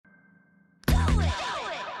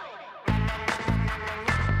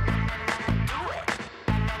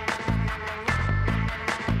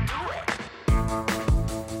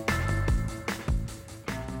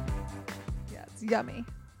Yummy.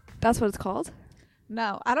 That's what it's called?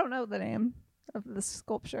 No, I don't know the name of the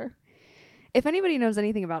sculpture. If anybody knows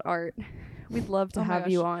anything about art, we'd love to Oh my have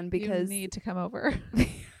you gosh, on because you need to come over.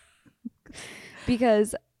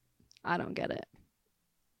 because I don't get it.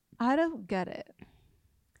 I don't get it.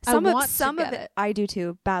 Some I of want to some of get it it. I do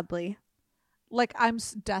too, badly. Like, I'm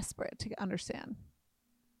desperate to understand.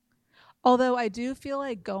 Although I do feel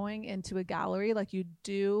like going into a gallery, like you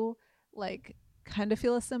do, like kind of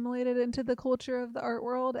feel assimilated into the culture of the art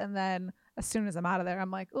world, and then as soon as I'm out of there,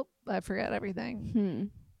 I'm like, oh, I forget everything.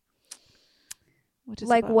 Which is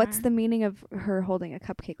Like, what's the meaning of her holding a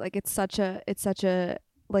cupcake? Like, it's such a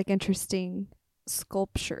like interesting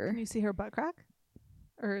sculpture. Can you see her butt crack?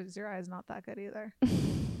 Or is your eyes not that good either?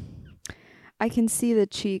 I can see the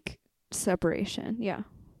cheek separation. Yeah.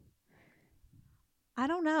 I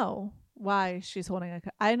don't know why she's holding a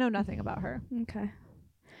I know nothing about her. Okay.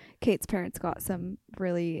 Kate's parents got some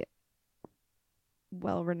really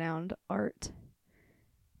well-renowned art,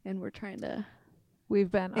 and we're trying to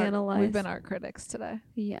We've been analyze. art critics today.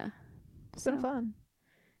 Yeah. It's been fun.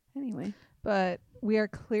 Anyway. But we are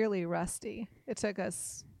clearly rusty. It took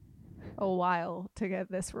us a while to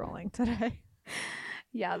get this rolling today.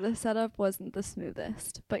 Yeah, the setup wasn't the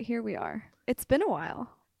smoothest, but here we are. It's been a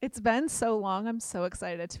while. It's been so long. I'm so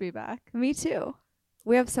excited to be back. Me too.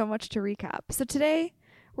 We have so much to recap. So today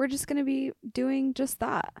we're just going to be doing just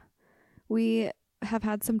that. We have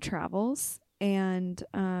had some travels, and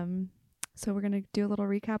so we're going to do a little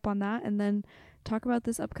recap on that and then talk about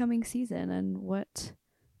this upcoming season and what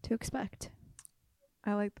to expect.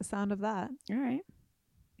 I like the sound of that. All right.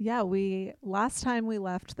 Yeah, last time we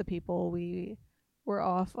left the people, we were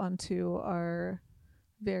off onto our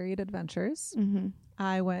varied adventures. Mm-hmm.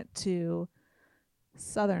 I went to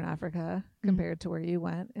Southern Africa compared to where you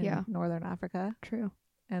went in Northern Africa. True.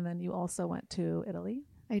 And then you also went to Italy.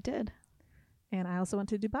 I did. And I also went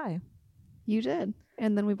to Dubai. You did.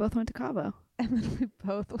 And then we both went to Cabo. And then we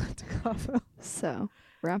both went to Cabo. So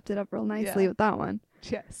wrapped it up real nicely with that one.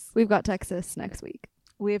 Yes. We've got Texas next week.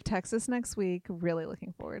 We have Texas next week. Really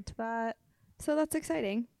looking forward to that. So that's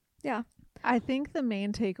exciting. Yeah. I think the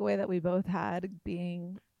main takeaway that we both had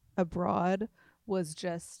being abroad was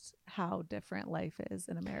just how different life is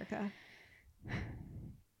in America.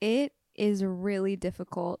 It is really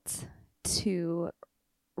difficult to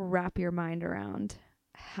wrap your mind around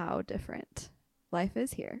how different life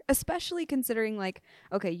is here, especially considering, like,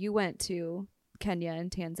 okay, you went to Kenya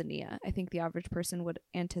and Tanzania. I think the average person would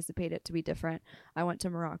anticipate it to be different. I went to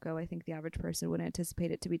Morocco. I think the average person would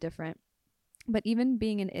anticipate it to be different. But even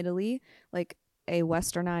being in Italy, like a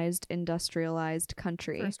westernized, industrialized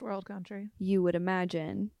country, first world country, you would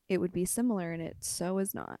imagine it would be similar, and it so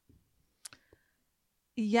is not.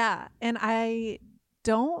 Yeah. And I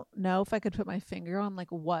don't know if I could put my finger on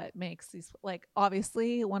like what makes these, like,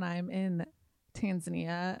 obviously when I'm in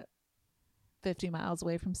Tanzania 50 miles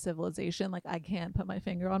away from civilization, like I can't put my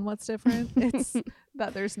finger on what's different. It's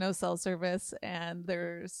that there's no cell service, and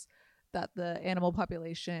there's that the animal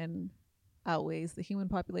population outweighs the human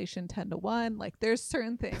population 10-1. Like there's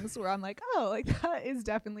certain things where I'm like, oh, like that is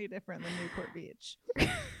definitely different than Newport Beach.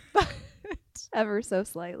 Ever so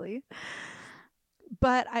slightly.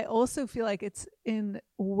 But I also feel like it's in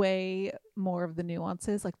way more of the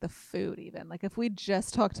nuances, like the food even. Like if we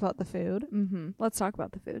just talked about the food. Mm-hmm. Let's talk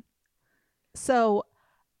about the food. So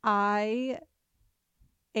I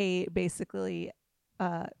ate basically,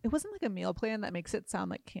 it wasn't like a meal plan that makes it sound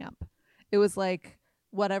like camp. It was like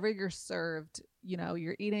whatever you're served, you know,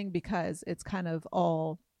 you're eating because it's kind of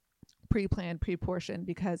all pre-planned, pre-portioned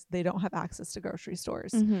because they don't have access to grocery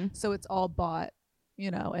stores. Mm-hmm. So it's all bought,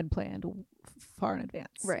 you know, and planned far in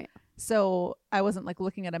advance. Right. So I wasn't like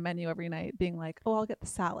looking at a menu every night being like, oh, I'll get the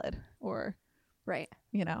salad, or, right,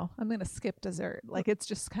 you know, I'm going to skip dessert. Like it's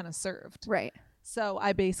just kind of served. Right. So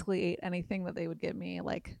I basically ate anything that they would give me,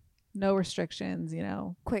 like no restrictions, you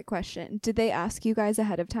know. Quick question. Did they ask you guys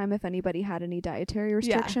ahead of time if anybody had any dietary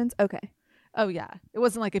restrictions? Yeah. Okay. Oh, yeah. It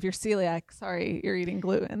wasn't like if you're celiac, sorry, you're eating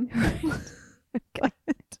gluten. Okay.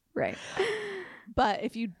 Right. But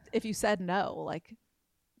if you said no, like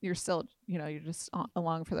you're still, you know, you're just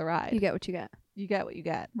along for the ride. You get what you get. You get what you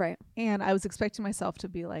get. Right. And I was expecting myself to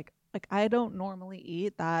be like I don't normally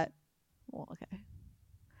eat that. Well, okay.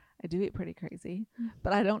 I do eat pretty crazy,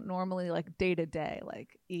 but I don't normally like day to day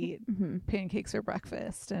like eat pancakes for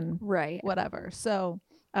breakfast and whatever. So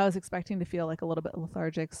I was expecting to feel like a little bit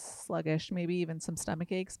lethargic, sluggish, maybe even some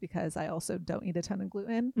stomach aches because I also don't eat a ton of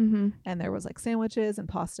gluten. Mm-hmm. And there was like sandwiches and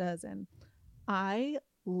pastas, and I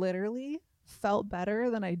literally felt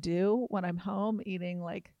better than I do when I'm home eating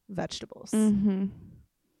like vegetables. Mm-hmm.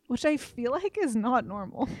 which I feel like is not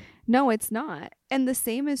normal. No, it's not. And the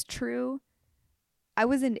same is true. I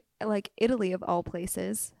was in like Italy of all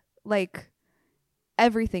places. Like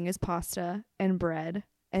everything is pasta and bread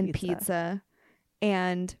and pizza.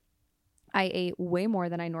 And I ate way more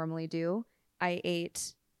than I normally do. I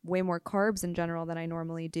ate way more carbs in general than I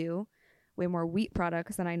normally do, way more wheat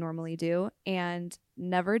products than I normally do. And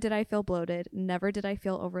never did I feel bloated. Never did I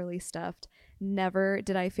feel overly stuffed. Never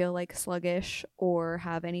did I feel like sluggish or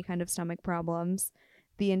have any kind of stomach problems.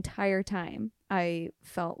 The entire time I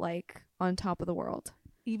felt like on top of the world.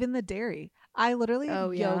 Even the dairy. I literally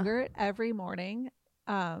yogurt every morning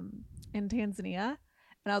in Tanzania.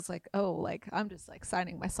 And I was like, oh, like, I'm just like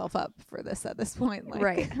signing myself up for this at this point. Like,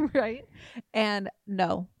 right. Right. And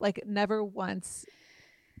no, like never once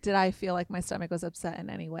did I feel like my stomach was upset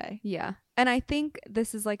in any way. Yeah. And I think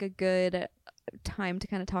this is like a good time to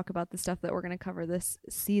kind of talk about the stuff that we're going to cover this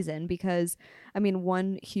season, because I mean,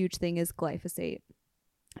 one huge thing is glyphosate.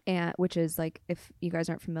 And which is like, if you guys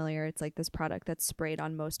aren't familiar, it's like this product that's sprayed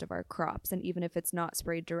on most of our crops. And even if it's not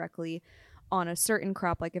sprayed directly on a certain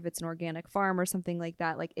crop, like if it's an organic farm or something like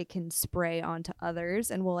that, like it can spray onto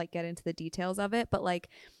others, and we'll like get into the details of it. But like,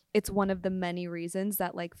 it's one of the many reasons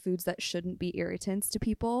that like foods that shouldn't be irritants to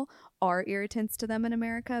people are irritants to them in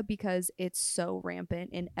America, because it's so rampant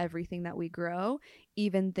in everything that we grow.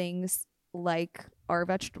 Even things like our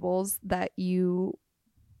vegetables that you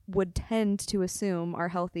would tend to assume are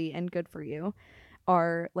healthy and good for you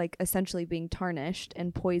are like essentially being tarnished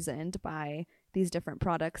and poisoned by these different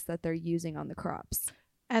products that they're using on the crops.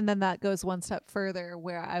 And then that goes one step further,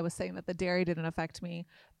 where I was saying that the dairy didn't affect me,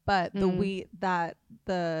 but the wheat that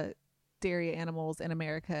the dairy animals in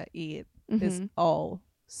America eat is all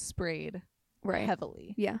sprayed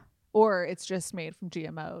heavily. Yeah. Or it's just made from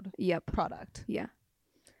GMO'd product. Yeah.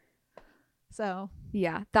 So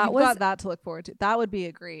yeah, you've got that to look forward to. That would be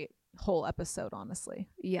a great whole episode, honestly.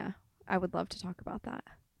 Yeah, I would love to talk about that.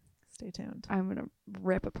 Stay tuned. I'm going to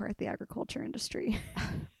rip apart the agriculture industry.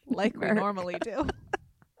 Like we normally do.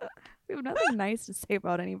 We have nothing nice to say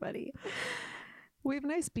about anybody. We have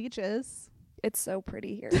nice beaches. It's so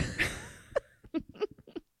pretty here.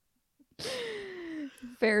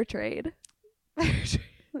 Fair trade.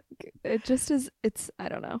 It just is, it's, I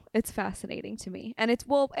don't know, it's fascinating to me. And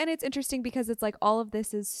it's interesting because it's like all of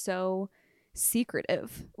this is so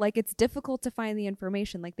secretive. Like it's difficult to find the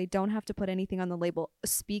information. Like they don't have to put anything on the label.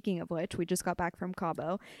 Speaking of which, we just got back from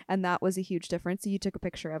Cabo, and that was a huge difference. So you took a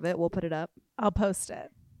picture of it. We'll put it up. I'll post it.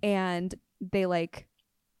 And they like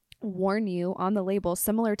warn you on the label,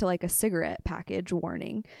 similar to like a cigarette package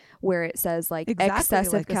warning, where it says like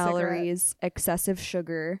excessive like calories, excessive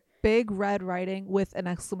sugar. Big red writing with an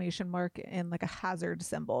exclamation mark and like a hazard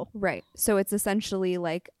symbol. Right. So it's essentially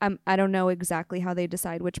like, I don't know exactly how they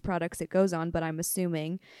decide which products it goes on, but I'm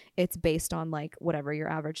assuming it's based on like whatever your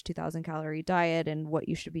average 2,000 calorie diet and what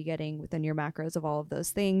you should be getting within your macros of all of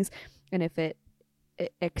those things. And if it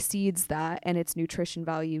exceeds that and its nutrition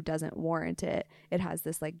value doesn't warrant it, it has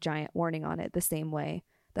this like giant warning on it, the same way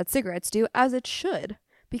that cigarettes do, as it should,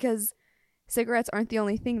 because cigarettes aren't the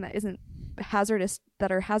only thing that isn't hazardous,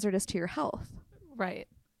 that are hazardous to your health. Right.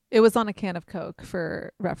 It was on a can of Coke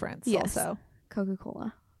for reference. Yes. Also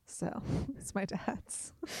Coca-Cola. So it's my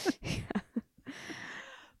dad's. Yeah.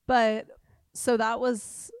 But so that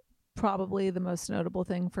was probably the most notable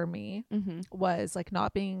thing for me, was like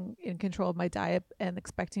not being in control of my diet and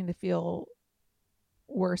expecting to feel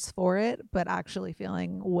worse for it, but actually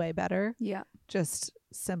feeling way better. Yeah. Just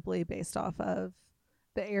simply based off of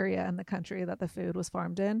the area and the country that the food was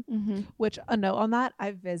farmed in. Which, a note on that,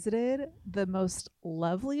 I visited the most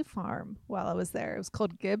lovely farm while I was there. It was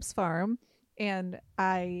called Gibbs Farm, and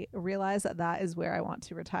I realized that that is where I want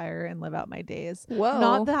to retire and live out my days. Whoa.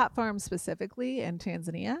 Not that farm specifically in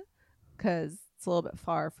Tanzania, because it's a little bit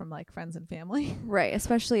far from like friends and family. Right.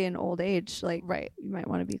 Especially in old age. Like, right. You might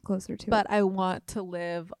want to be closer to it. But I want to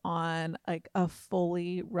live on like a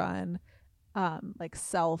fully run, like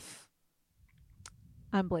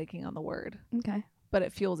I'm blanking on the word. Okay. But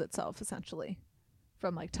it fuels itself essentially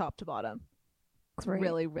from like top to bottom. It's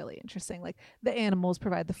really, really interesting. Like the animals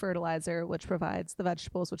provide the fertilizer, which provides the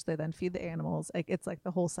vegetables, which they then feed the animals. Like it's like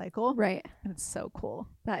the whole cycle. Right. And it's so cool.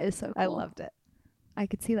 That is so cool. I loved it. I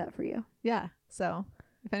could see that for you. Yeah. So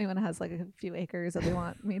if anyone has like a few acres that they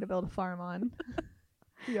want me to build a farm on,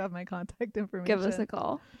 you have my contact information. Give us a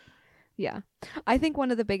call. Yeah. I think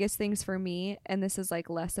one of the biggest things for me, and this is like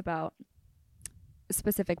less about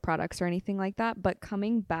specific products or anything like that, but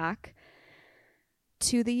coming back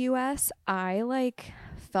to the US, I like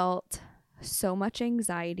felt so much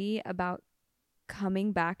anxiety about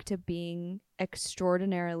coming back to being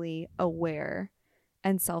extraordinarily aware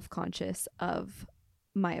and self-conscious of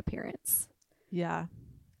my appearance. Yeah.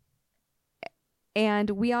 And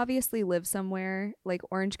we obviously live somewhere like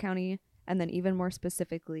Orange County, and then even more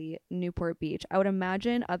specifically Newport Beach. I would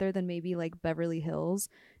imagine, other than maybe like Beverly Hills,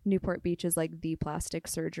 Newport Beach is like the plastic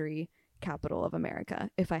surgery capital of America,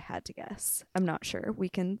 if I had to guess. I'm not sure.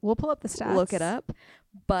 We'll pull up the stats. Look it up.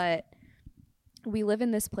 But we live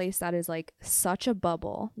in this place that is like such a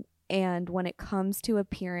bubble. And when it comes to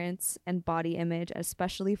appearance and body image,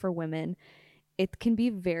 especially for women, it can be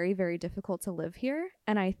very, very difficult to live here.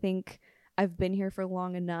 And I think I've been here for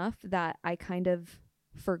long enough that I kind of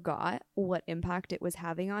forgot what impact it was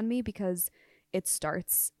having on me, because it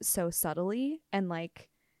starts so subtly, and like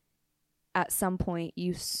at some point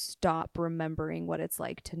you stop remembering what it's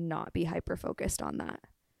like to not be hyper focused on that.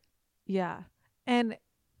 Yeah. And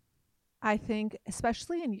I think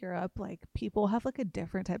especially in Europe, like people have like a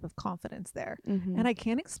different type of confidence there. Mm-hmm. And I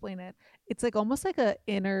can't explain it. It's like almost like a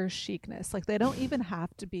inner chicness. Like they don't even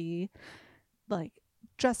have to be like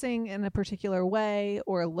dressing in a particular way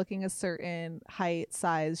or looking a certain height,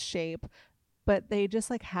 size, shape, but they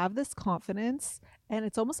just like have this confidence, and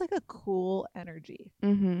it's almost like a cool energy.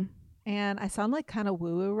 Mm-hmm. And I sound like kind of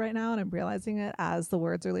woo-woo right now, and I'm realizing it as the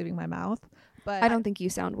words are leaving my mouth. But I don't think you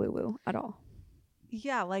sound woo-woo at all.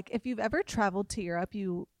 Yeah, like if you've ever traveled to Europe,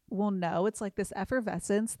 you will know it's like this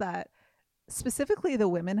effervescence that specifically the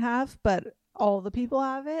women have, but all the people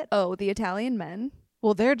have it. Oh, the Italian men?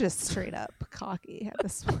 Well, they're just straight up cocky at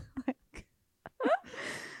this point. Like,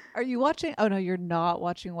 are you watching? Oh no, you're not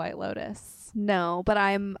watching White Lotus. No, but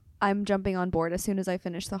I'm jumping on board as soon as I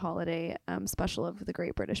finish the holiday special of the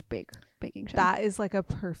Great British Baking Show. That is like a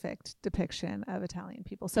perfect depiction of Italian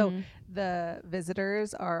people. So the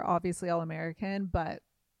visitors are obviously all American, but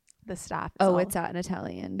the staff it's at an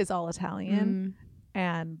Italian. Is all Italian,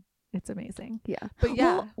 and it's amazing. Yeah. But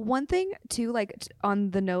yeah, well, one thing too, like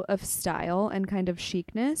on the note of style and kind of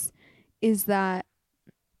chicness, is that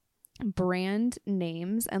brand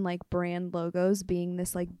names and like brand logos being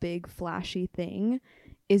this like big flashy thing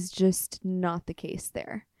is just not the case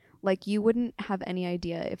there. Like you wouldn't have any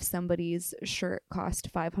idea if somebody's shirt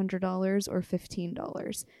cost $500 or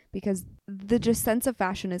 $15, because the just sense of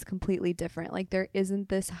fashion is completely different. Like there isn't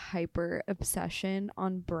this hyper obsession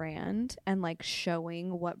on brand and like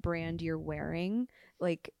showing what brand you're wearing.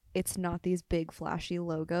 Like it's not these big flashy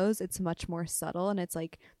logos. It's much more subtle, and it's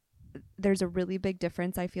like there's a really big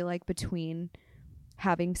difference, I feel like, between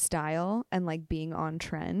having style and like being on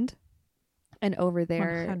trend. And over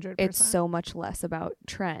there 100%. It's so much less about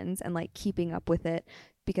trends and like keeping up with it,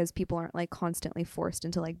 because people aren't like constantly forced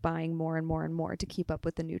into like buying more and more and more to keep up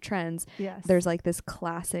with the new trends. Yes. There's like this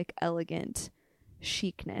classic elegant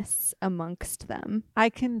chicness amongst them.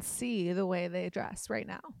 I can see the way they dress right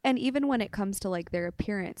now. And even when it comes to like their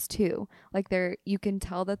appearance too, like you can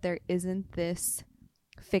tell that there isn't this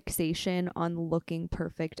fixation on looking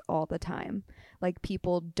perfect all the time. Like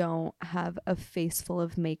people don't have a face full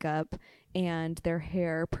of makeup and their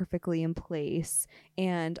hair perfectly in place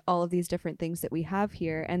and all of these different things that we have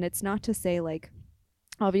here. And it's not to say like,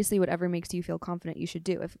 obviously whatever makes you feel confident you should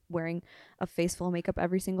do. If wearing a face full of makeup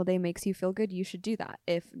every single day makes you feel good, you should do that.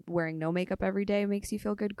 If wearing no makeup every day makes you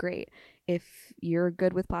feel good, great. If you're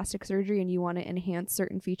good with plastic surgery and you want to enhance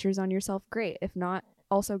certain features on yourself, great. If not,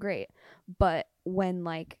 also great. But when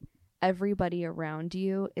like everybody around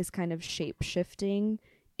you is kind of shape shifting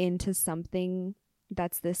into something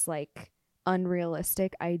that's this like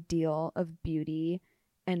unrealistic ideal of beauty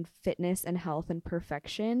and fitness and health and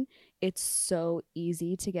perfection, it's so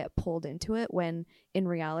easy to get pulled into it, when in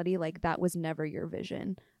reality like that was never your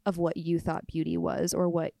vision of what you thought beauty was, or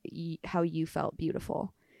what how you felt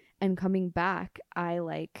beautiful. And coming back,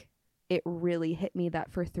 it really hit me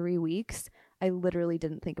that for 3 weeks I literally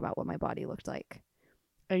didn't think about what my body looked like.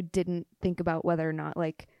 I didn't think about whether or not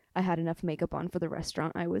like I had enough makeup on for the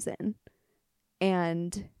restaurant I was in.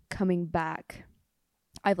 And coming back,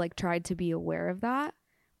 I've like tried to be aware of that,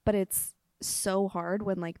 but it's so hard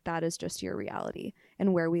when like that is just your reality.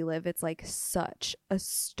 And where we live, it's like such a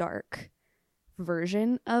stark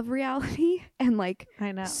version of reality, and like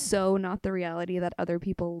I know, so not the reality that other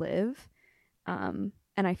people live.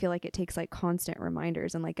 And I feel like it takes like constant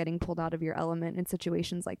reminders and like getting pulled out of your element in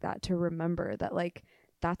situations like that to remember that like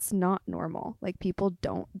that's not normal. Like people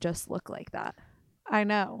don't just look like that. I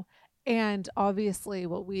know. And obviously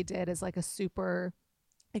what we did is like a super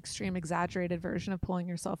extreme exaggerated version of pulling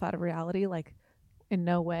yourself out of reality. Like in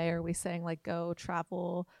no way are we saying like go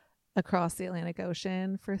travel across the Atlantic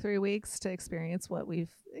Ocean for 3 weeks to experience what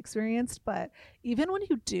we've experienced. But even when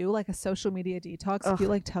you do like a social media detox, if you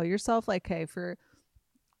like tell yourself like, okay, for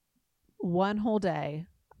one whole day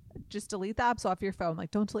just delete the apps off your phone.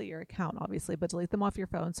 Like, don't delete your account, obviously, but delete them off your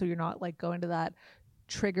phone so you're not like going to that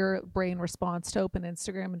trigger brain response to open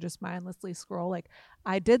Instagram and just mindlessly scroll. Like,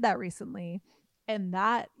 I did that recently, and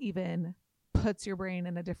that even puts your brain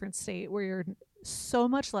in a different state where you're so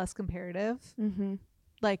much less comparative. Mm-hmm.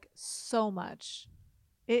 Like, so much.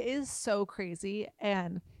 It is so crazy.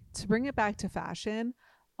 And to bring it back to fashion,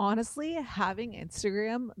 honestly, having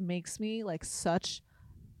Instagram makes me like such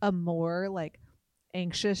a more like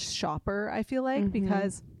anxious shopper, I feel like, Mm-hmm.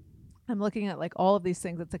 because I'm looking at like all of these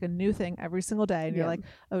things. It's like a new thing every single day, and you're like,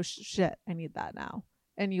 oh shit, I need that now.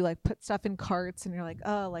 And you like put stuff in carts, and you're like,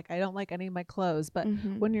 oh, like I don't like any of my clothes. But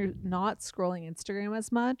Mm-hmm. when you're not scrolling Instagram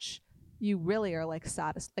as much, you really are like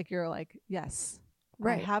satisfied. Like, you're like, yes,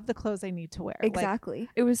 Right. I have the clothes I need to wear. Exactly.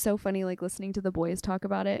 It was so funny, like listening to the boys talk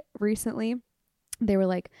about it recently. They were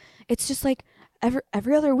like, it's just like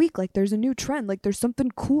every other week, like there's a new trend, like there's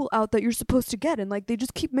something cool out that you're supposed to get, and like they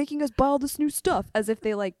just keep making us buy all this new stuff, as if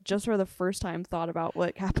they like just for the first time thought about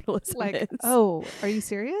what capitalism Like, is. oh, are you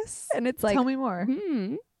serious? And it's like, tell me more.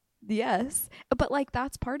 Yes, but like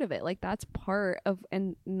that's part of it. Like that's part of,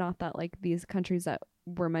 and not that like these countries that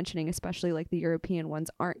we're mentioning, especially like the European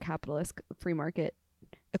ones, aren't capitalist free market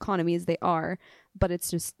economies. They are, but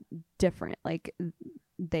it's just different. Like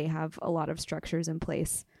they have a lot of structures in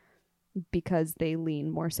place because they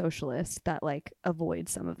lean more socialist that like avoid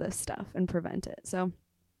some of this stuff and prevent it. So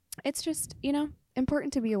it's just, you know,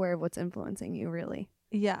 important to be aware of what's influencing you, really.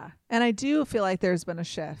 Yeah. And I do feel like there's been a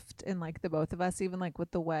shift in like the both of us, even like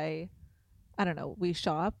with the way, I don't know, we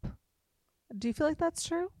shop. Do you feel like that's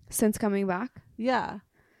true? Since coming back? Yeah.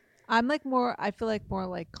 I'm like more, I feel like more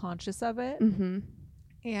like conscious of it. Mm-hmm.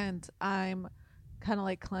 And I'm kind of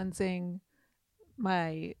like cleansing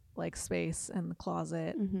my like space in the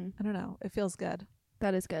closet. Mm-hmm. I don't know. It feels good.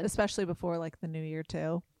 That is good. Especially before like the new year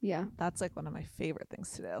too. Yeah. That's like one of my favorite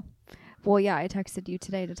things to do. Well, yeah, I texted you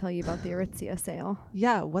today to tell you about the Aritzia sale.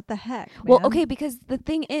 Yeah, what the heck, man? Well, okay, because the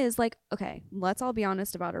thing is, like, okay, let's all be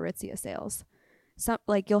honest about Aritzia sales. Some,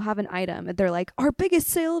 like, you'll have an item, and they're like, our biggest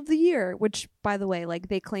sale of the year, which, by the way, like,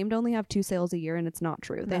 they claim to only have 2 sales a year, and it's not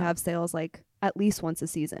true. They No. have sales, like, at least once a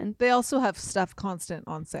season. They also have stuff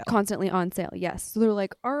constantly on sale, yes. So they're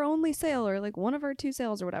like, our only sale, or like one of our 2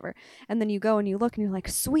 sales or whatever. And then you go and you look and you're like,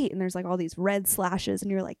 sweet. And there's like all these red slashes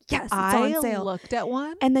and you're like, yes, it's on sale. I looked at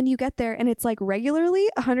one. And then you get there and it's like regularly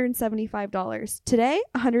 $175. Today,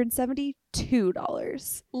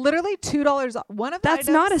 $172. Literally $2 off. That's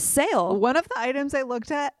not a sale. One of the items I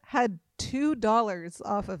looked at had $2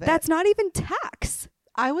 off of it. That's not even tax.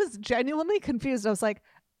 I was genuinely confused. I was like,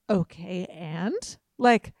 okay, and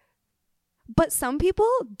like, but some people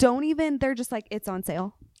don't even, they're just like, it's on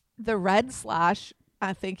sale. The red slash,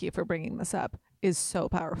 thank you for bringing this up, is so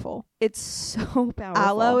powerful. It's so powerful.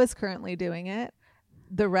 Aloe is currently doing it.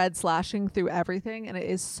 The red slashing through everything, and it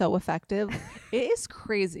is so effective. It is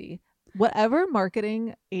crazy. Whatever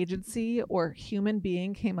marketing agency or human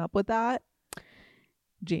being came up with that,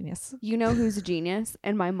 genius. You know who's a genius?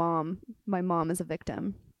 And my mom is a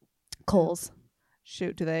victim. Kohl's.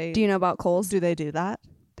 Shoot, do you know about Kohl's? Do they do that?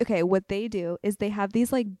 Okay, what they do is they have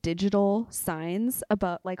these like digital signs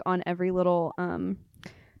about like on every little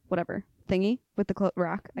whatever thingy with the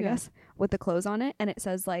rack, I guess, with the clothes on it, and it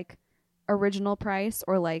says like original price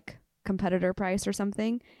or like competitor price or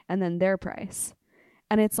something, and then their price.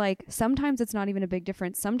 And it's like sometimes it's not even a big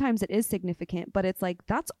difference, sometimes it is significant, but it's like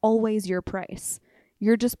that's always your price.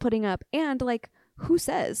 You're just putting up, and like who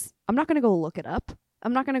says? I'm not going to go look it up.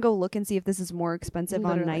 I'm not going to go look and see if this is more expensive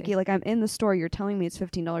on Nike. Like, I'm in the store. You're telling me it's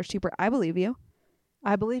 $15 cheaper. I believe you.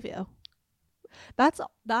 I believe you.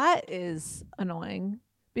 That is annoying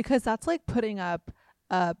because that's like putting up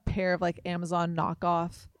a pair of like Amazon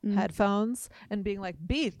knockoff headphones and being like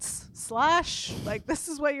Beats / like this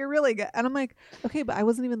is what you're really getting. And I'm like, okay, but I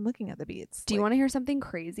wasn't even looking at the Beats. Do you want to hear something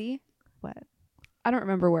crazy? What? I don't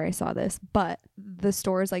remember where I saw this, but the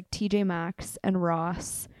stores like TJ Maxx and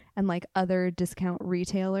Ross and like other discount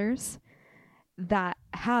retailers that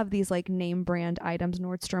have these like name brand items,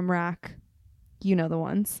 Nordstrom Rack, you know the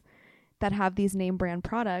ones, that have these name brand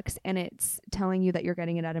products, and it's telling you that you're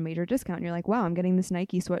getting it at a major discount. And you're like, wow, I'm getting this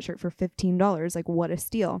Nike sweatshirt for $15. Like, what a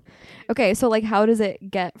steal. Okay, so like how does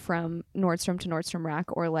it get from Nordstrom to Nordstrom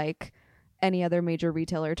Rack or like any other major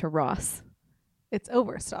retailer to Ross? It's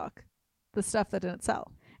overstock. The stuff that didn't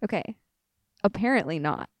sell. Okay. Apparently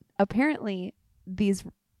not. Apparently these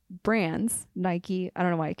brands, Nike, I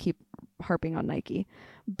don't know why I keep harping on Nike,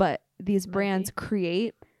 but these brands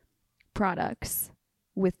create products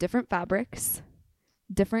with different fabrics,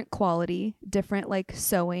 different quality, different like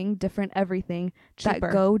sewing, different everything cheaper,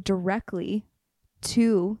 that go directly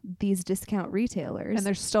to these discount retailers. And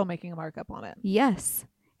they're still making a markup on it. Yes.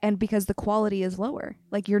 And because the quality is lower.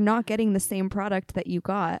 Like, you're not getting the same product that you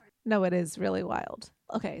got. No, it is really wild.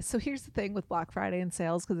 Okay, so here's the thing with Black Friday and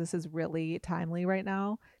sales, because this is really timely right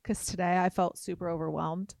now. Because today I felt super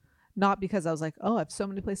overwhelmed. Not because I was like, oh, I have so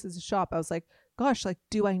many places to shop. I was like, gosh, like,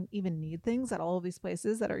 do I even need things at all of these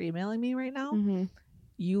places that are emailing me right now? Mm-hmm.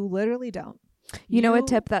 You literally don't. You know a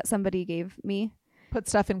tip that somebody gave me? Put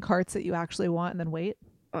stuff in carts that you actually want and then wait.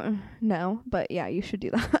 No, but yeah, you should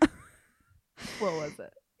do that. What was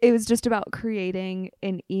it? It was just about creating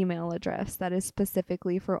an email address that is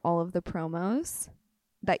specifically for all of the promos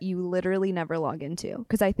that you literally never log into.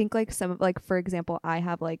 Because I think like for example, I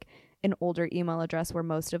have like an older email address where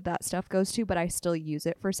most of that stuff goes to, but I still use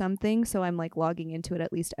it for something. So I'm like logging into it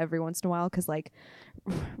at least every once in a while because like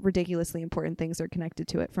ridiculously important things are connected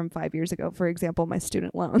to it from 5 years ago. For example, my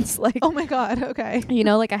student loans. Like, oh my God. Okay. You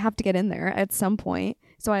know, like I have to get in there at some point.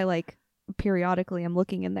 So I like periodically I'm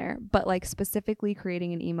looking in there, but like specifically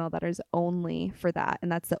creating an email that is only for that.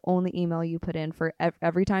 And that's the only email you put in for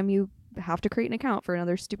every time you have to create an account for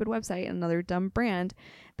another stupid website, another dumb brand,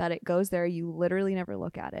 that it goes there. You literally never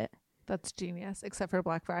look at it. That's genius, except for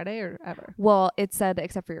Black Friday or ever. Well, it said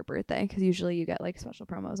except for your birthday, because usually you get like special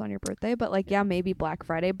promos on your birthday, but like, yeah, maybe Black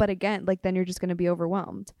Friday. But again, like then you're just going to be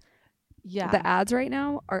overwhelmed. Yeah. The ads right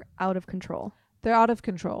now are out of control. They're out of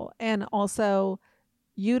control. And also,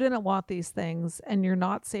 you didn't want these things and you're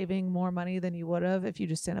not saving more money than you would have if you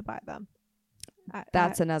just didn't buy them.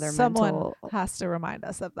 That's another someone mental has to remind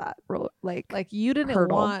us of that. Like you didn't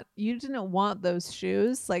hurdle. want those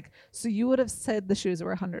shoes. Like, so you would have said the shoes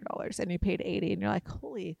were $100 and you paid $80 and you're like,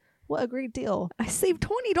 holy, what a great deal. I saved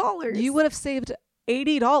 $20. You would have saved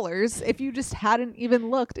 $80 if you just hadn't even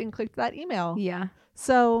looked and clicked that email. Yeah.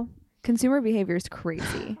 So consumer behavior is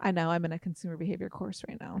crazy. I know. I'm in a consumer behavior course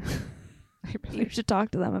right now. You should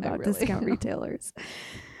talk to them about discount retailers.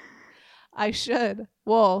 I should.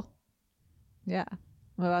 Well, yeah,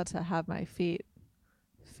 I'm about to have my feet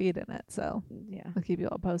in it, so yeah, I'll keep you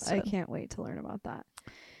all posted. I can't wait to learn about that.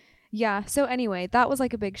 Yeah, so anyway, that was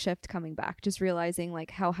like a big shift coming back, just realizing like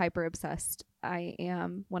how hyper obsessed I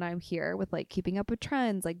am when I'm here with like keeping up with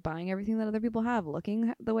trends, like buying everything that other people have,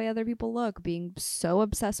 looking the way other people look, being so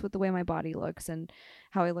obsessed with the way my body looks and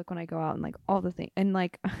how I look when I go out and like all the things. And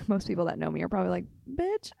like most people that know me are probably like,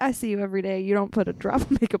 bitch, I see you every day. You don't put a drop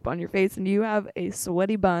of makeup on your face and you have a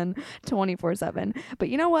sweaty bun 24/7. But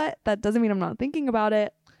you know what? That doesn't mean I'm not thinking about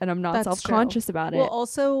it and I'm not self-conscious about it. Well,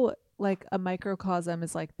 also like a microcosm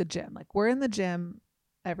is like the gym. Like we're in the gym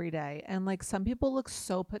every day and like some people look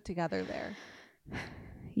so put together there.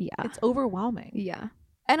 Yeah, it's overwhelming. Yeah,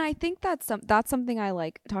 and I think that's something I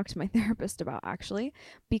like talk to my therapist about actually,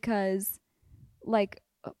 because like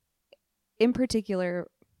in particular,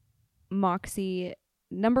 Moxie,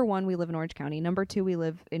 number one, we live in Orange County. Number two, we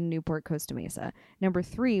live in Newport, Costa Mesa. Number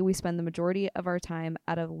three, we spend the majority of our time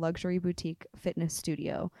at a luxury boutique fitness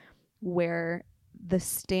studio where the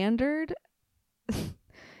standard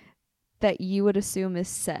that you would assume is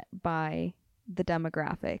set by the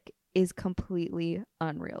demographic is completely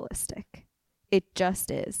unrealistic. It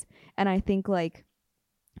just is. And I think like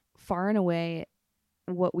far and away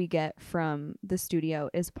what we get from the studio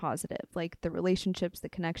is positive. Like the relationships, the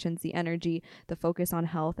connections, the energy, the focus on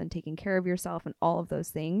health and taking care of yourself and all of those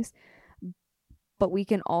things. But we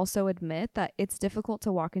can also admit that it's difficult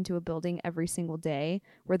to walk into a building every single day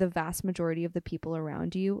where the vast majority of the people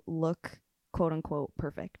around you look quote unquote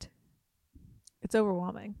perfect. It's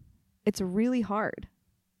overwhelming. It's really hard.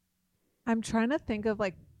 I'm trying to think of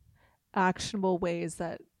like actionable ways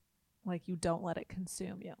that like you don't let it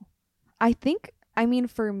consume you. I mean,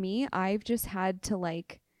 for me, I've just had to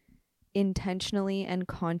like intentionally and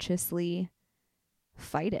consciously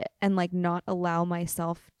fight it and like not allow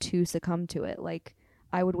myself to succumb to it. Like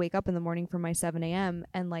I would wake up in the morning for my 7 a.m.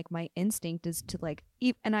 and like my instinct is to like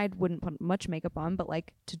eat, and I wouldn't put much makeup on, but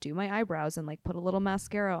like to do my eyebrows and like put a little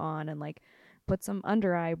mascara on and like put some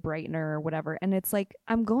under eye brightener or whatever. And it's like,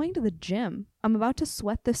 I'm going to the gym. I'm about to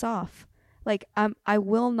sweat this off. Like I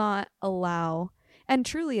will not allow, and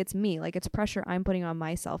truly it's me, like it's pressure I'm putting on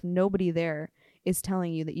myself. Nobody there is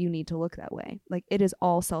telling you that you need to look that way. Like it is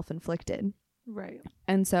all self-inflicted. Right.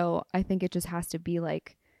 And so I think it just has to be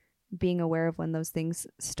like being aware of when those things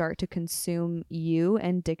start to consume you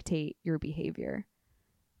and dictate your behavior.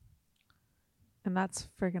 And that's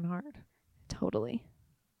friggin' hard. Totally.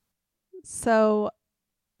 So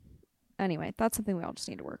anyway, that's something we all just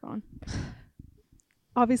need to work on.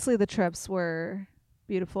 Obviously the trips were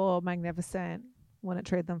beautiful, magnificent, wouldn't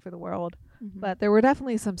trade them for the world. Mm-hmm. But there were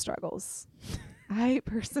definitely some struggles. I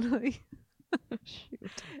personally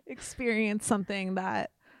experience something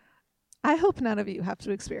that I hope none of you have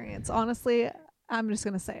to experience. Honestly, I'm just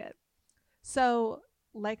going to say it. So,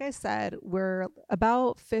 like I said, we're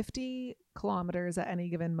about 50 kilometers at any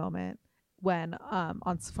given moment when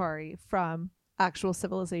on safari from actual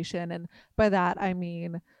civilization. And by that, I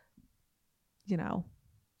mean, you know,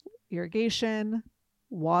 irrigation,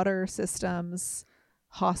 water systems,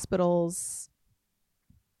 hospitals,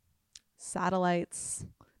 satellites,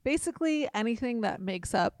 basically anything that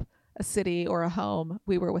makes up a city or a home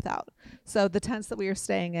we were without. So the tents that we were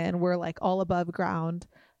staying in were like all above ground,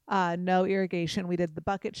 no irrigation. We did the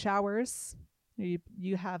bucket showers.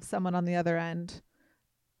 You have someone on the other end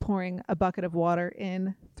pouring a bucket of water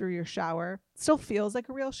in through your shower. Still feels like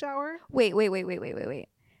a real shower. Wait.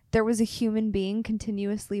 There was a human being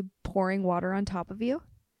continuously pouring water on top of you?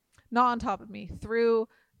 Not on top of me, through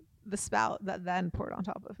the spout that then poured on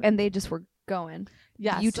top of me. And they just were going.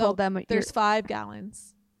 Yeah. You told them there's 5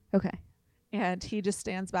 gallons. Okay. And he just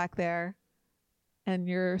stands back there and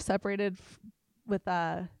you're separated with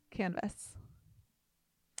a canvas.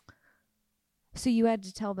 So you had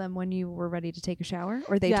to tell them when you were ready to take a shower,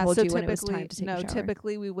 or they told you when it was time to take a shower? No,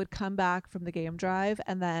 typically we would come back from the game drive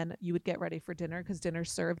and then you would get ready for dinner because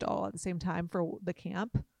dinner's served all at the same time for the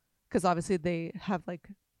camp. Because obviously they have like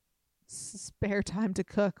spare time to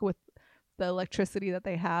cook with the electricity that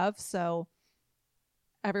they have. So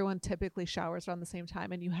everyone typically showers around the same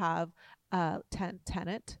time, and you have a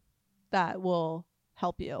tenant that will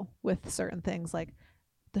help you with certain things, like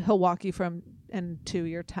he'll walk you from and to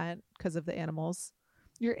your tent because of the animals.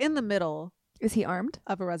 You're in the middle. Is he armed?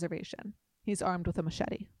 Of a reservation. He's armed with a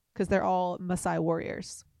machete because they're all Maasai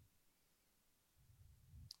warriors.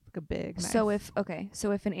 Like a big knife.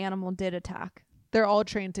 So if an animal did attack, they're all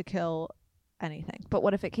trained to kill anything. But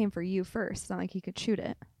what if it came for you first? It's not like he could shoot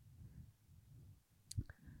it.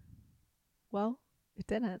 Well, it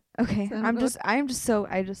didn't. Okay.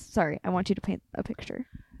 Sorry. I want you to paint a picture.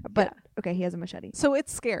 But yeah. Okay, he has a machete. So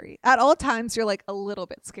it's scary. At all times, you're like a little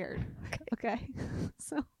bit scared. Okay.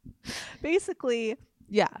 So basically,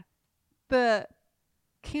 yeah, the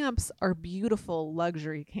camps are beautiful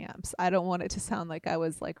luxury camps. I don't want it to sound like I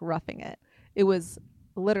was like roughing it. It was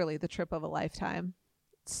literally the trip of a lifetime.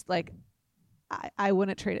 It's like, I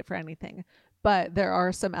wouldn't trade it for anything. But there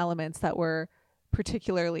are some elements that were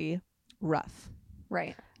particularly rough.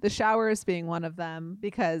 Right. The showers being one of them,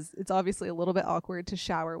 because it's obviously a little bit awkward to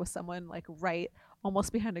shower with someone like right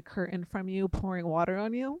almost behind a curtain from you pouring water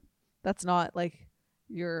on you. That's not like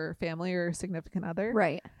your family or significant other.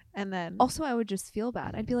 Right. And then also I would just feel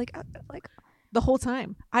bad. I'd be like the whole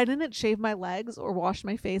time. I didn't shave my legs or wash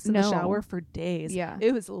my face in the shower for days. Yeah.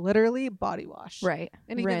 It was literally body wash. Right.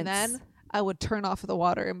 And even then I would turn off the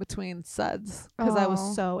water in between suds because I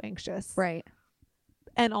was so anxious. Right.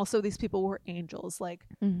 And also these people were angels, like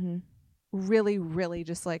really, really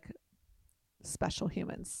just like special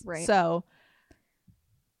humans. Right. So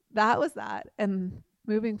that was that. And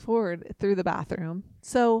moving forward through the bathroom.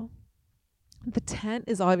 So the tent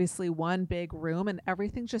is obviously one big room and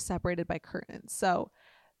everything's just separated by curtains. So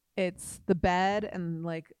it's the bed and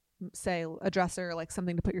like say a dresser, like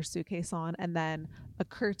something to put your suitcase on, and then a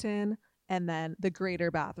curtain, and then the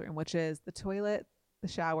greater bathroom, which is the toilet, the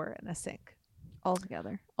shower, and a sink. All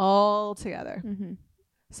together. Mm-hmm.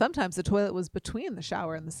 Sometimes the toilet was between the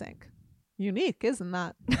shower and the sink. Unique, isn't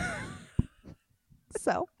that?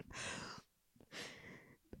 So,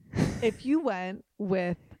 if you went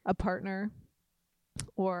with a partner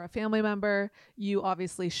or a family member, you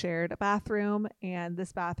obviously shared a bathroom, and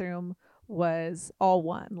this bathroom was all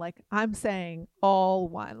one. Like I'm saying all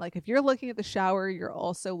one. Like if you're looking at the shower, you're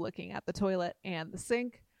also looking at the toilet and the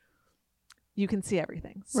sink. You can see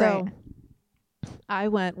everything. So right. I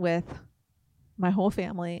went with my whole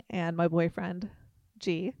family and my boyfriend,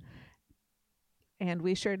 G, and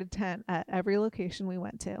we shared a tent at every location we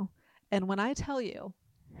went to. And when I tell you,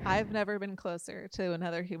 I've never been closer to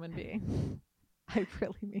another human being, I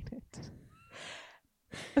really mean it.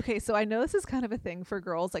 Okay, so I know this is kind of a thing for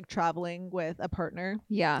girls, like traveling with a partner.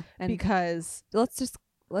 Yeah. And because let's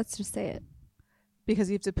just say it. Because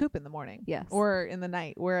you have to poop in the morning. Yes. Or in the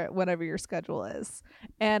night, whatever your schedule is.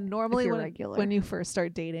 And normally when you first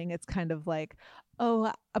start dating, it's kind of like,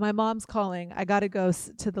 oh, my mom's calling. I got to go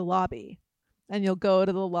to the lobby. And you'll go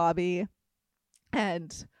to the lobby.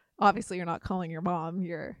 And obviously you're not calling your mom.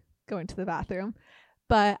 You're going to the bathroom.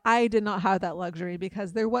 But I did not have that luxury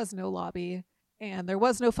because there was no lobby. And there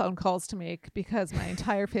was no phone calls to make because my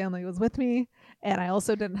entire family was with me. And I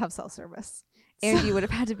also didn't have cell service. And you would have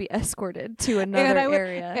had to be escorted to another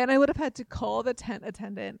area. And I would have had to call the tent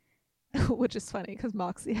attendant, which is funny because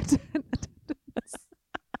Moxie had tent attendants.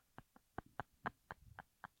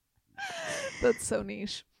 That's so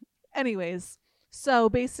niche. Anyways, so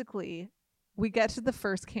basically we get to the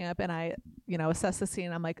first camp and I, assess the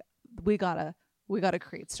scene. I'm like, we gotta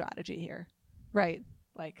create strategy here. Right?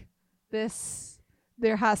 Like this,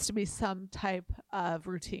 there has to be some type of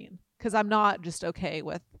routine because I'm not just okay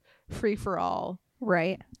with free for all.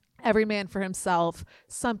 Right. Every man for himself.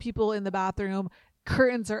 Some people in the bathroom,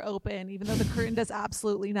 curtains are open, even though the curtain does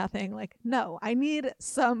absolutely nothing. Like, no, I need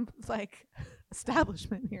some like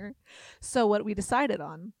establishment here. So what we decided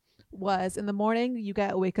on was in the morning, you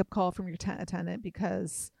get a wake up call from your tent attendant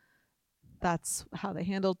because that's how they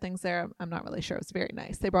handled things there. I'm not really sure. It was very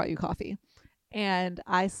nice. They brought you coffee. And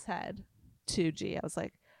I said to G, I was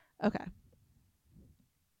like, okay,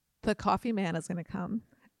 the coffee man is going to come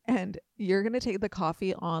and you're going to take the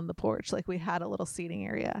coffee on the porch. Like we had a little seating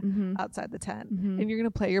area outside the tent and you're going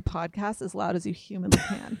to play your podcast as loud as you humanly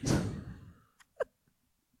can.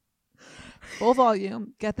 Full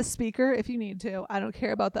volume. Get the speaker if you need to. I don't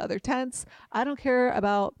care about the other tents. I don't care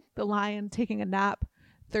about the lion taking a nap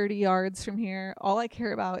 30 yards from here. All I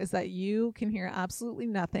care about is that you can hear absolutely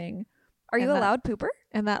nothing. Are you a loud pooper?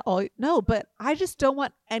 And that all no, but I just don't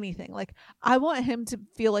want anything. Like I want him to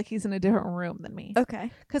feel like he's in a different room than me.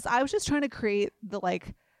 Okay. Because I was just trying to create the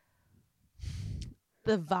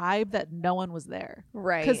vibe that no one was there.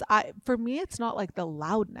 Right. Because for me, it's not like the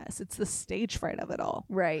loudness; it's the stage fright of it all.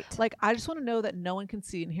 Right. Like I just want to know that no one can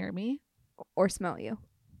see and hear me, or smell you.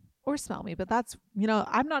 Or smell me, but that's,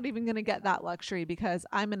 I'm not even going to get that luxury because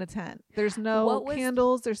I'm in a tent. There's no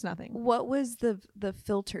candles. There's nothing. What was the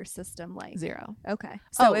filter system like? 0. Okay.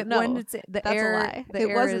 So no, when it's the that's air, a lie. The it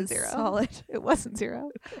air wasn't is 0. Solid. It wasn't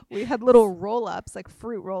 0. We had little roll-ups, like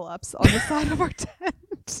fruit roll-ups on the side of our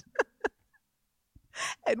tent.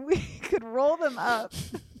 And we could roll them up.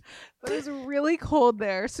 But it was really cold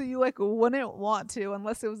there, so you wouldn't want to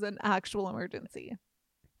unless it was an actual emergency.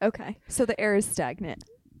 Okay. So the air is stagnant.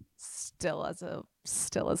 Still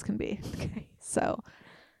as can be. Okay. So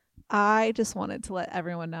I just wanted to let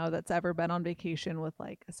everyone know that's ever been on vacation with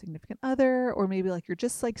like a significant other, or maybe like you're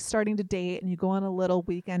just like starting to date and you go on a little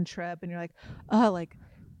weekend trip and you're like, oh, like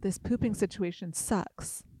this pooping situation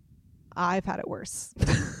sucks. I've had it worse.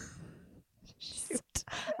 Shoot.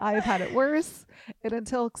 I've had it worse. And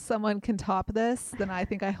until someone can top this, then I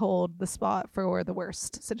think I hold the spot for the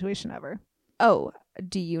worst situation ever. Oh,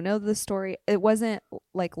 do you know the story? It wasn't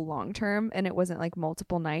like long term and it wasn't like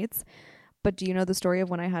multiple nights, but do you know the story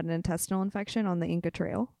of when I had an intestinal infection on the Inca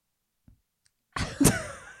Trail?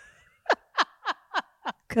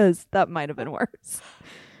 Because that might have been worse.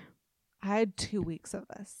 I had 2 weeks of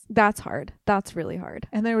this. That's hard. That's really hard.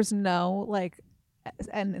 And there was no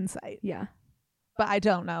end in sight. Yeah. But I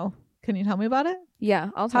don't know. Can you tell me about it?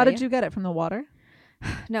 Yeah, I'll tell you. How did you get it? From the water?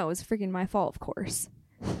 No, it was freaking my fault, of course.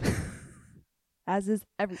 As is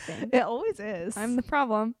everything. It always is. I'm the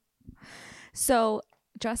problem. So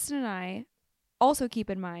Justin and I, also keep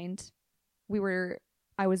in mind,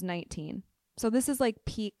 I was 19. So this is like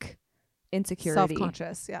peak insecurity.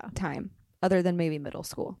 Self-conscious, yeah. Time, other than maybe middle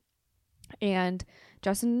school. And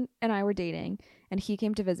Justin and I were dating, and he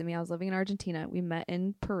came to visit me. I was living in Argentina. We met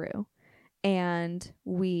in Peru. And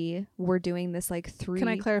we were doing this like 3. Can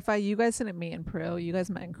I clarify? You guys didn't meet in Peru. You guys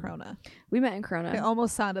met in Corona. We met in Corona. It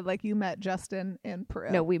almost sounded like you met Justin in Peru.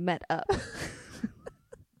 No, we met up.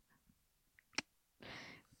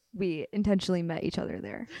 We intentionally met each other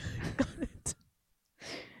there. Got it.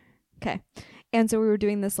 Okay. And so we were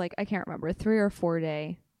doing this I can't remember, 3 or 4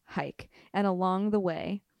 day hike. And along the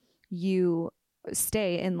way, you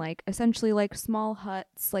stay in essentially small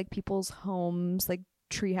huts, people's homes,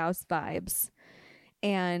 treehouse vibes.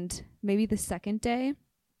 And maybe the second day,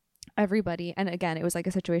 everybody, and again, it was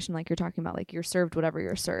a situation like you're talking about, you're served whatever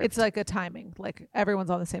you're served. It's a timing, everyone's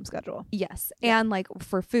on the same schedule. Yes. Yeah. And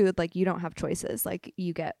for food, you don't have choices.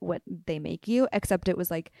 You get what they make you, except it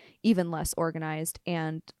was even less organized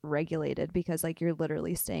and regulated because you're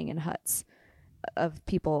literally staying in huts of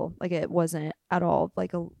people. It wasn't at all a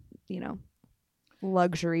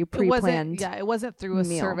luxury pre-planned. It wasn't through a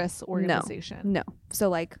meal. Service organization. No.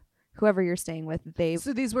 So whoever you're staying with,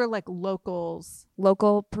 so these were locals,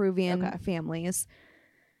 local Peruvian families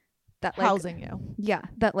that housing you. Yeah,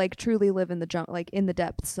 that truly live in the jungle, in the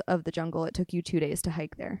depths of the jungle. It took you 2 days to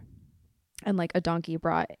hike there. And a donkey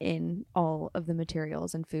brought in all of the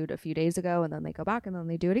materials and food a few days ago, and then they go back and then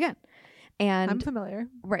they do it again. And I'm familiar.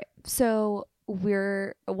 Right. So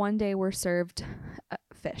one day we're served a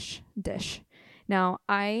fish dish. Now,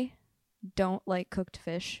 I don't like cooked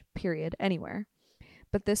fish, period, anywhere.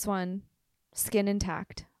 But this one, skin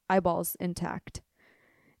intact, eyeballs intact.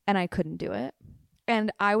 And I couldn't do it.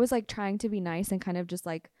 And I was trying to be nice and kind of just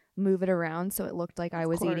move it around so it looked like I Of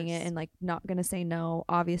was eating it, course. and like not gonna say no,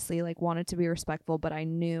 obviously, like wanted to be respectful, but I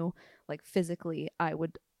knew like physically I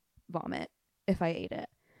would vomit if I ate it.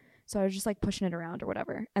 So I was just like pushing it around or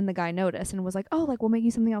whatever. And the guy noticed and was like, "Oh, like we'll make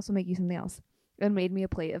you something else, we'll make you something else." And made me a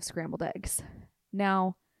plate of scrambled eggs.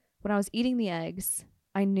 Now, when I was eating the eggs,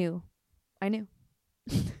 I knew.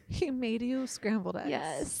 He made you scrambled eggs.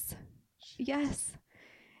 Yes. Yes.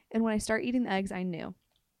 And when I start eating the eggs, I knew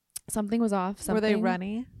something was off. Were they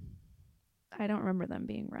runny? I don't remember them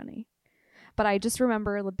being runny. But I just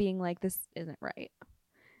remember being like, this isn't right.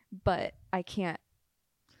 But I can't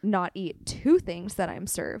not eat two things that I'm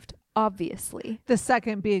served, obviously. The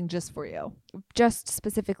second being just for you. Just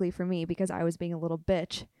specifically for me because I was being a little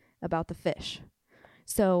bitch about the fish.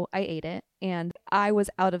 So I ate it and I was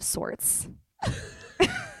out of sorts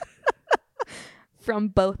from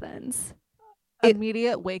both ends.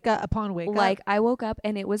 Immediate wake up upon wake up. Like I woke up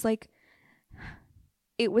and it was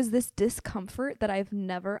this discomfort that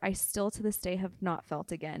I still to this day have not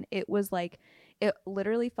felt again. It was like, it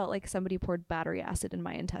literally felt like somebody poured battery acid in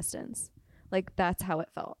my intestines. Like that's how it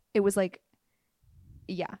felt. It was like,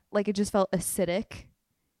 yeah, like it just felt acidic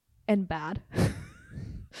and bad.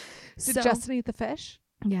 Did Justin eat the fish?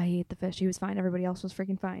 Yeah, he ate the fish. He was fine. Everybody else was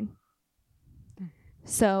freaking fine.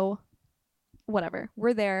 So whatever.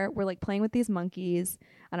 We're there. We're like playing with these monkeys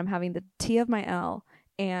and I'm having the tea of my L,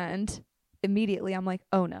 and immediately I'm like,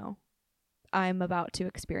 oh no, I'm about to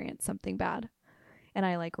experience something bad. And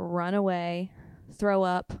I like run away, throw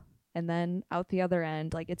up, and then out the other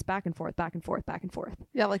end, like it's back and forth, back and forth, back and forth.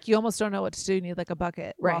 Yeah, like you almost don't know what to do. You need like a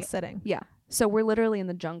bucket while Right. sitting. Yeah. So we're literally in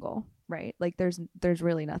the jungle, right? Like there's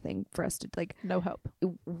really nothing for us to like, No hope.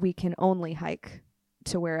 we can only hike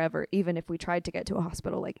to wherever. Even if we tried to get to a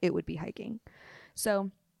hospital, like it would be hiking.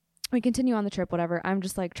 So we continue on the trip, whatever. I'm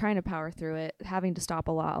just like trying to power through it, having to stop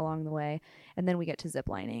a lot along the way. And then we get to zip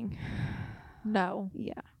lining. No.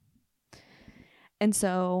 Yeah. And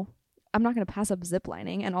so I'm not going to pass up zip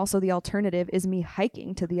lining. And also the alternative is me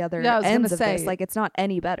hiking to the other ends of this. Like it's not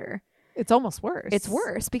any better. It's almost worse. It's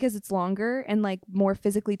worse because it's longer and like more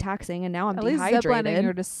physically taxing. And now I'm At dehydrated. least zip lining,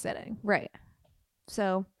 you're just sitting. Right.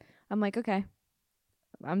 So I'm like, okay,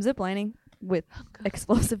 I'm zip lining with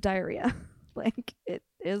explosive diarrhea. Like it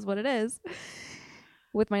is what it is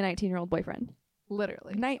with my 19-year-old boyfriend.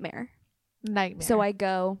 Literally. Nightmare.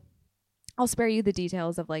 Nightmare. I'll spare you the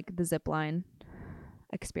details of like the zip line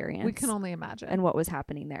experience. We can only imagine. And what was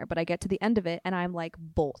happening there. But I get to the end of it and I'm like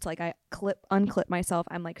bolt. Like I unclip myself.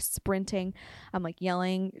 I'm like sprinting. I'm like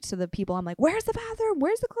yelling to the people. I'm like, where's the bathroom?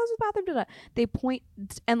 Where's the closest bathroom? Da-da. They point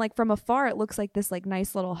and like from afar it looks like this like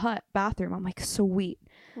nice little hut bathroom. I'm like, sweet.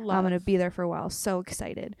 Love. I'm going to be there for a while. So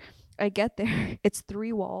excited. I get there. It's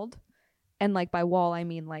 3 walled. And like by wall, I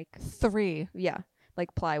mean like 3. Yeah.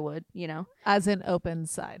 Like plywood, you know, as in open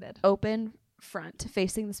sided. Open front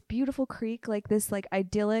facing this beautiful creek, like this like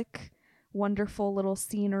idyllic, wonderful little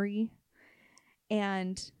scenery.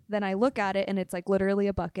 And then I look at it and it's like literally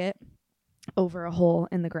a bucket over a hole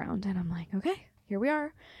in the ground. And I'm like, okay, here we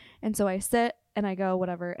are. And so I sit and I go,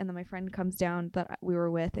 whatever. And then my friend comes down that we were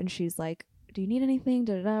with and she's like, do you need anything?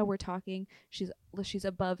 Da da da. We're talking. She's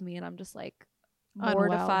above me and I'm just like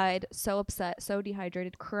mortified, so upset, so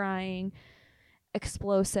dehydrated, crying,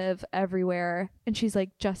 explosive everywhere. And she's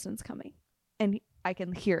like, Justin's coming. And I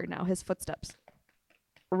can hear now his footsteps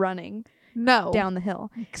running down the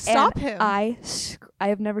hill. Stop and him. I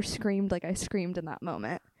have never screamed like I screamed in that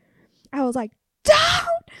moment. I was like,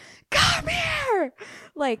 don't come here,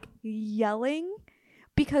 like yelling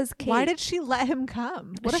because Kate, why did she let him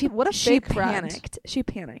come? What a she fake friend. panicked. She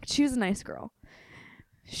panicked. She was a nice girl.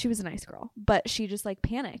 But she just like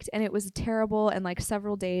panicked and it was terrible. And like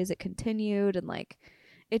several days it continued and like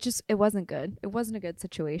it wasn't good. It wasn't a good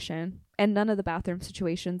situation. And none of the bathroom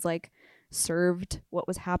situations like served what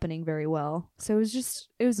was happening very well. So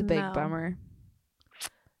it was a big bummer.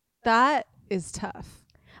 That is tough.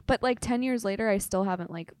 But like 10 years later, I still haven't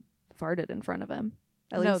like farted in front of him.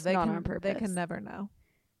 At least not on purpose. They can never know.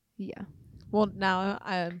 Yeah. Well, now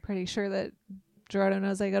I'm pretty sure that Gerardo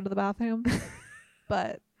knows I go to the bathroom,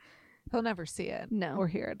 but he'll never see it or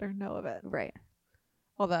hear it or know of it. Right.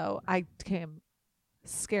 Although I came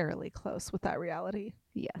scarily close with that reality.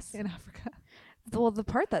 Yes. In Africa. Well, the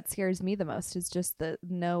part that scares me the most is just the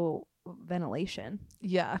no ventilation.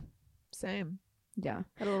 Yeah. Same. Yeah.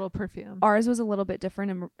 Had a little perfume. Ours was a little bit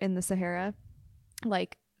different in the Sahara.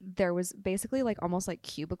 Like there was basically like almost like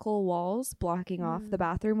cubicle walls blocking off the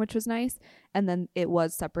bathroom, which was nice. And then it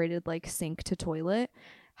was separated like sink to toilet.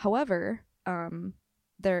 However,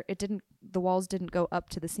 the walls didn't go up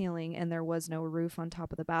to the ceiling and there was no roof on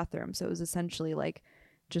top of the bathroom. So it was essentially like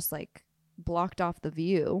just like blocked off the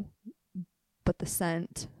view, but the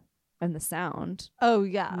scent and the sound, Oh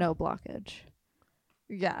yeah. no blockage.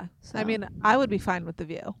 Yeah. So. I mean, I would be fine with the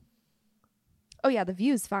view. Oh yeah, the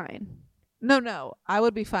view's fine. No. I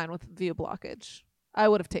would be fine with view blockage. I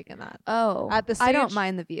would have taken that. Oh, At the I don't stage-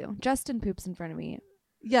 mind the view. Justin poops in front of me.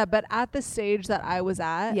 Yeah, but at the stage that I was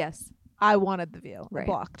at, Yes, I wanted the view Right.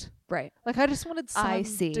 blocked. right. Like I just wanted some I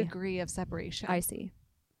see. degree of separation. I see.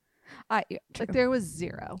 Yeah, true. Like there was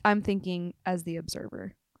zero. I'm thinking as the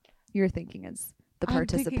observer. You're thinking as the I'm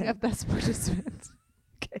participant. thinking of this participant.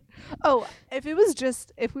 Okay. Oh, if we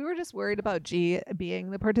were just worried about G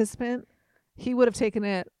being the participant, he would have taken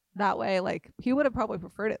it that way. Like he would have probably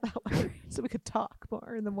preferred it that way, so we could talk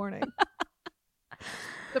more in the morning.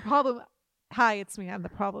 The problem, hi, it's me. I'm the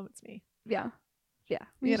problem. It's me. Yeah.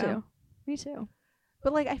 Me You too. know? Me too.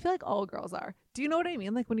 But like, I feel like all girls are. Do you know what I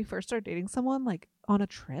mean? Like when you first start dating someone, like on a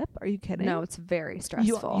trip. Are you kidding? No, it's very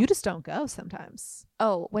stressful. You just don't go sometimes.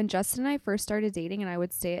 Oh, when Justin and I first started dating, and I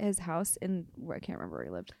would stay at his house in where I can't remember where he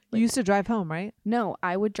lived. You used to drive home, right? No,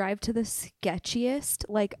 I would drive to the sketchiest,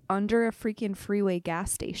 like under a freaking freeway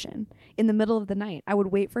gas station in the middle of the night. I would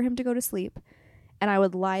wait for him to go to sleep, and I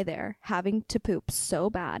would lie there having to poop so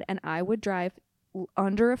bad, and I would drive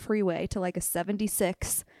under a freeway to like a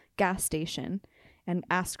 76 gas station and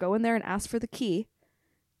go in there and ask for the key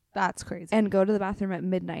That's crazy. and go to the bathroom at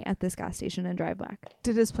midnight at this gas station and drive back.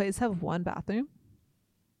 Did his place have one bathroom?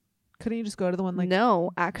 Couldn't you just go to the one like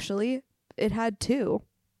No, actually, it had two.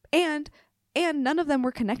 And none of them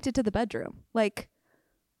were connected to the bedroom. Like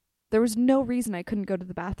there was no reason I couldn't go to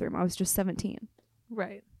the bathroom. I was just 17.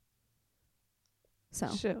 right? So,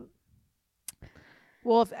 Shoot.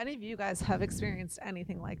 Well, if any of you guys have experienced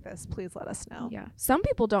anything like this, please let us know. yeah. Some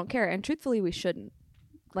people don't care, and truthfully we shouldn't.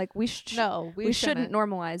 Like we No, we shouldn't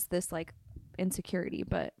normalize this like insecurity,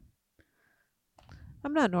 but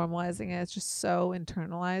I'm not normalizing it. It's just so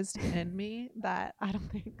internalized in me that I don't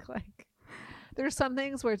think like there's some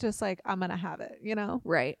things where it's just like I'm gonna have it, you know?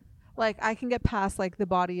 right. Like I can get past like the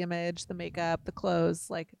body image, the makeup, the clothes,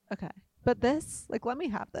 like okay. But this, like let me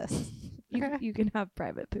have this. Okay? You can have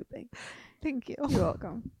private pooping. Thank you. You're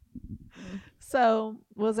welcome. So,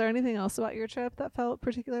 was there anything else about your trip that felt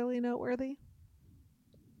particularly noteworthy?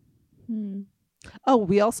 Oh,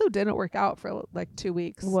 we also didn't work out for like 2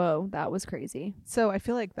 weeks. Whoa, that was crazy. So I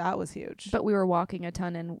feel like that was huge. But we were walking a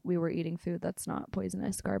ton and we were eating food that's not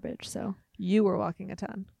poisonous garbage, so. You were walking a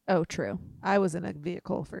ton. Oh, true. I was in a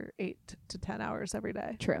vehicle for 8 to 10 hours every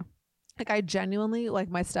day. True. Like I genuinely, like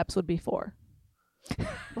my steps would be 4.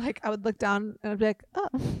 Like I would look down and I'd be like, oh,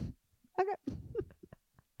 okay.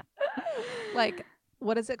 Like,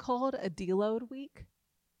 what is it called? A deload week?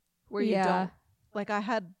 Where you Yeah. don't, like I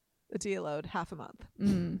had a deload half a month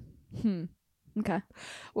Okay.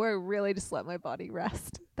 where I really just let my body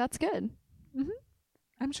rest. That's good.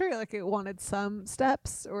 I'm sure like it wanted some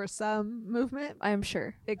steps or some movement. I'm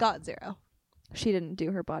sure. It got 0. She didn't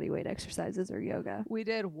do her body weight exercises or yoga. We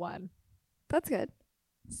did 1. That's good.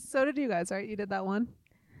 So did you guys, right? You did that one.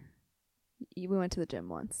 We went to the gym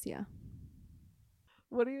once, yeah.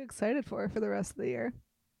 What are you excited for the rest of the year?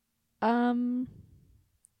 I'm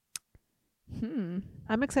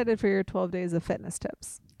excited for your 12 days of fitness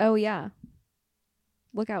tips. Oh, yeah.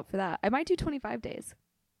 Look out for that. I might do 25 days.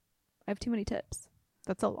 I have too many tips.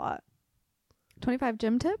 That's a lot. 25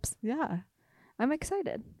 gym tips? Yeah. I'm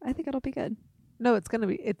excited. I think it'll be good. No, it's gonna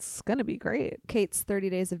be great. Kate's 30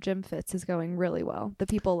 days of gym fits is going really well. The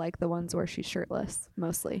people like the ones where she's shirtless,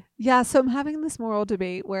 mostly. Yeah, so I'm having this moral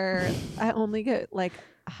debate where I only get like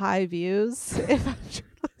high views if I'm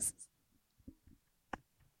shirtless.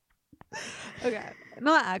 Okay.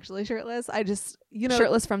 Not actually shirtless. I just,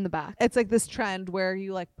 Shirtless from the back. it's like this trend where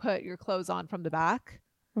you like put your clothes on from the back.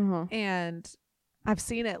 Uh-huh. And I've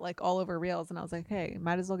seen it like all over reels and I was like, hey,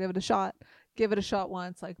 might as well give it a shot. Give it a shot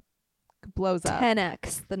once, like blows up.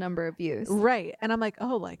 10x the number of views. Right. And I'm like,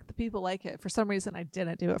 oh, like the people like it. For some reason, I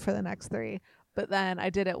didn't do it for the next 3. But then I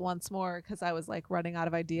did it once more because I was like running out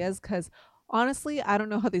of ideas. Because honestly, I don't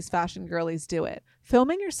know how these fashion girlies do it.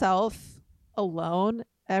 Filming yourself alone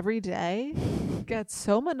every day gets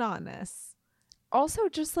so monotonous. Also,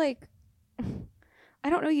 just like, I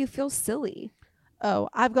don't know, you feel silly. Oh,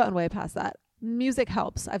 I've gotten way past that. Music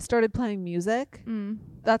helps. I've started playing music.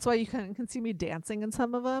 That's why you can see me dancing in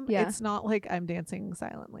some of them. Yeah. It's not like I'm dancing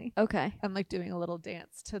silently. Okay. I'm like doing a little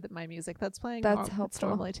dance to my music that's playing. That's It's helpful.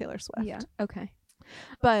 normally Taylor Swift. Yeah. Okay.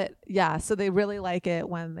 But yeah, so they really like it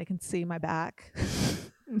when they can see my back.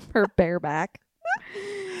 Her bare back.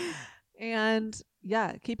 And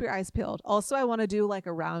yeah, keep your eyes peeled. Also, I want to do like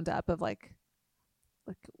a roundup of like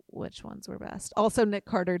which ones were best. Also, Nick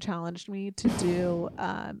Carter challenged me to do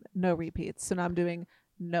no repeats. So now I'm doing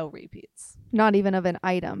no repeats. Not even of an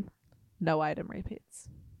item. No item repeats.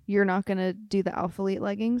 You're not going to do the Alpha Elite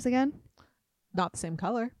leggings again? Not the same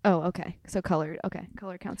color. Oh, okay. So color. Okay.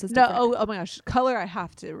 Color counts as No, different. oh my gosh. Color I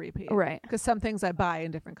have to repeat. Right. Because some things I buy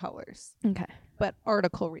in different colors. Okay. But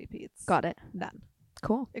article repeats. Got it. None.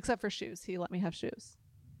 Cool. Except for shoes. He let me have shoes.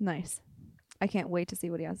 Nice. I can't wait to see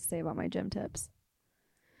what he has to say about my gym tips.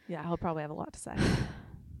 Yeah, he'll probably have a lot to say.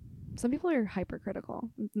 Some people are hypercritical.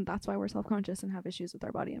 That's why we're self-conscious and have issues with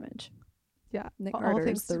our body image. Yeah. Nick All Carter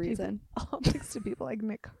thanks is the to reason. All thanks to people like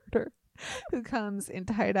Nick Carter, who comes in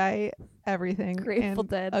tie-dye, everything, Grateful and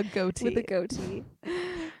Dead a goatee. with a goatee.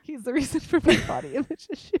 He's the reason for my body image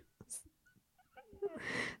issues.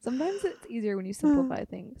 Sometimes it's easier when you simplify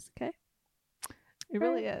things, okay? It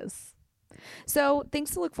really is. So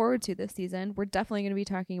things to look forward to this season. We're definitely going to be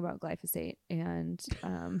talking about glyphosate and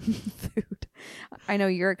food. I know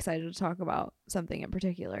you're excited to talk about something in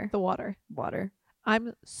particular. The water. Water.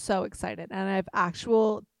 I'm so excited. And I have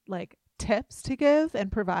actual like tips to give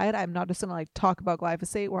and provide. I'm not just going to like talk about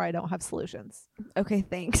glyphosate where I don't have solutions. Okay,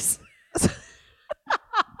 thanks.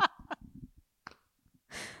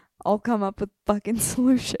 I'll come up with fucking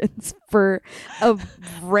solutions for a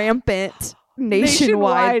rampant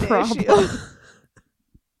nationwide problem. issue.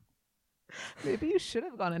 Maybe you should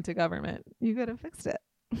have gone into government. You could have fixed it.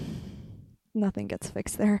 Nothing gets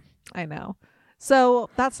fixed there. I know.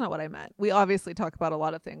 So that's not what I meant. We obviously talk about a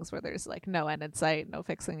lot of things where there's like no end in sight, no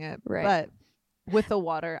fixing it. Right. But with the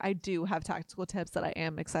water, I do have tactical tips that I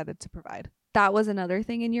am excited to provide. That was another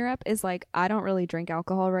thing in Europe is like I don't really drink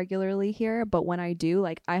alcohol regularly here, but when I do,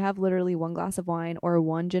 like I have literally one glass of wine or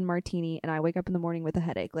one gin martini and I wake up in the morning with a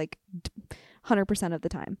headache like 100% of the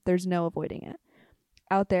time. There's no avoiding it.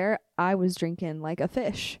 Out there, I was drinking like a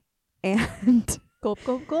fish and Gulp,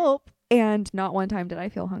 gulp, gulp. and not one time did I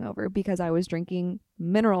feel hungover because I was drinking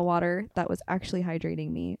mineral water that was actually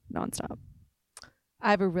hydrating me nonstop. I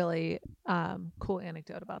have a really cool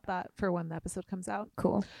anecdote about that for when the episode comes out.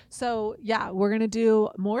 Cool. So yeah, we're going to do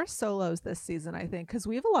more solos this season, I think, because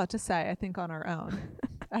we have a lot to say, I think, on our own,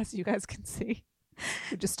 as you guys can see.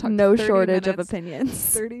 We just talked No shortage of opinions.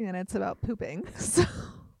 30 minutes about pooping. So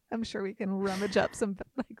I'm sure we can rummage up some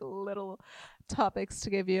like little topics to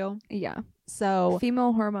give you. Yeah. So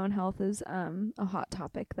Female hormone health is a hot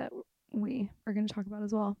topic that we are going to talk about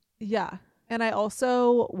as well. yeah. And I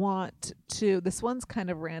also want to, this one's kind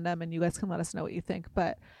of random and you guys can let us know what you think,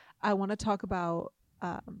 but I want to talk about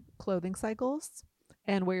clothing cycles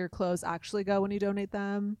and where your clothes actually go when you donate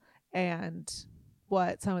them and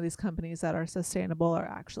what some of these companies that are sustainable are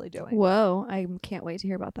actually doing. Whoa, I can't wait to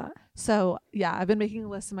hear about that. So yeah, I've been making a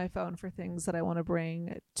list in my phone for things that I want to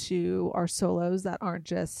bring to our solos that aren't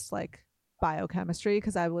just like biochemistry,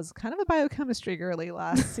 because I was kind of a biochemistry girly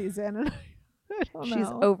last season and I don't She's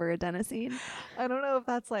know. over adenosine. I don't know if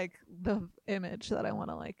that's like the image that I want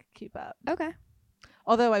to like keep up. Okay.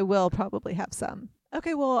 Although I will probably have some.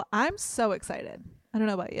 Okay, well, I'm so excited. I don't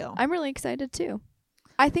know about you. I'm really excited too.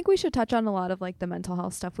 I think we should touch on a lot of like the mental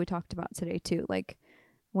health stuff we talked about today too, like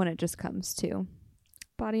when it just comes to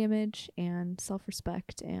body image and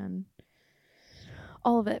self-respect and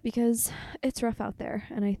all of it, because it's rough out there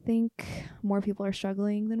and I think more people are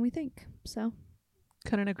struggling than we think. So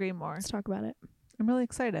Couldn't agree more. let's talk about it. I'm really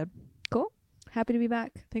excited. Cool. Happy to be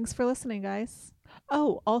back. Thanks for listening, guys.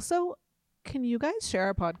 Oh, also, can you guys share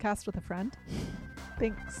our podcast with a friend?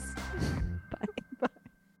 Thanks.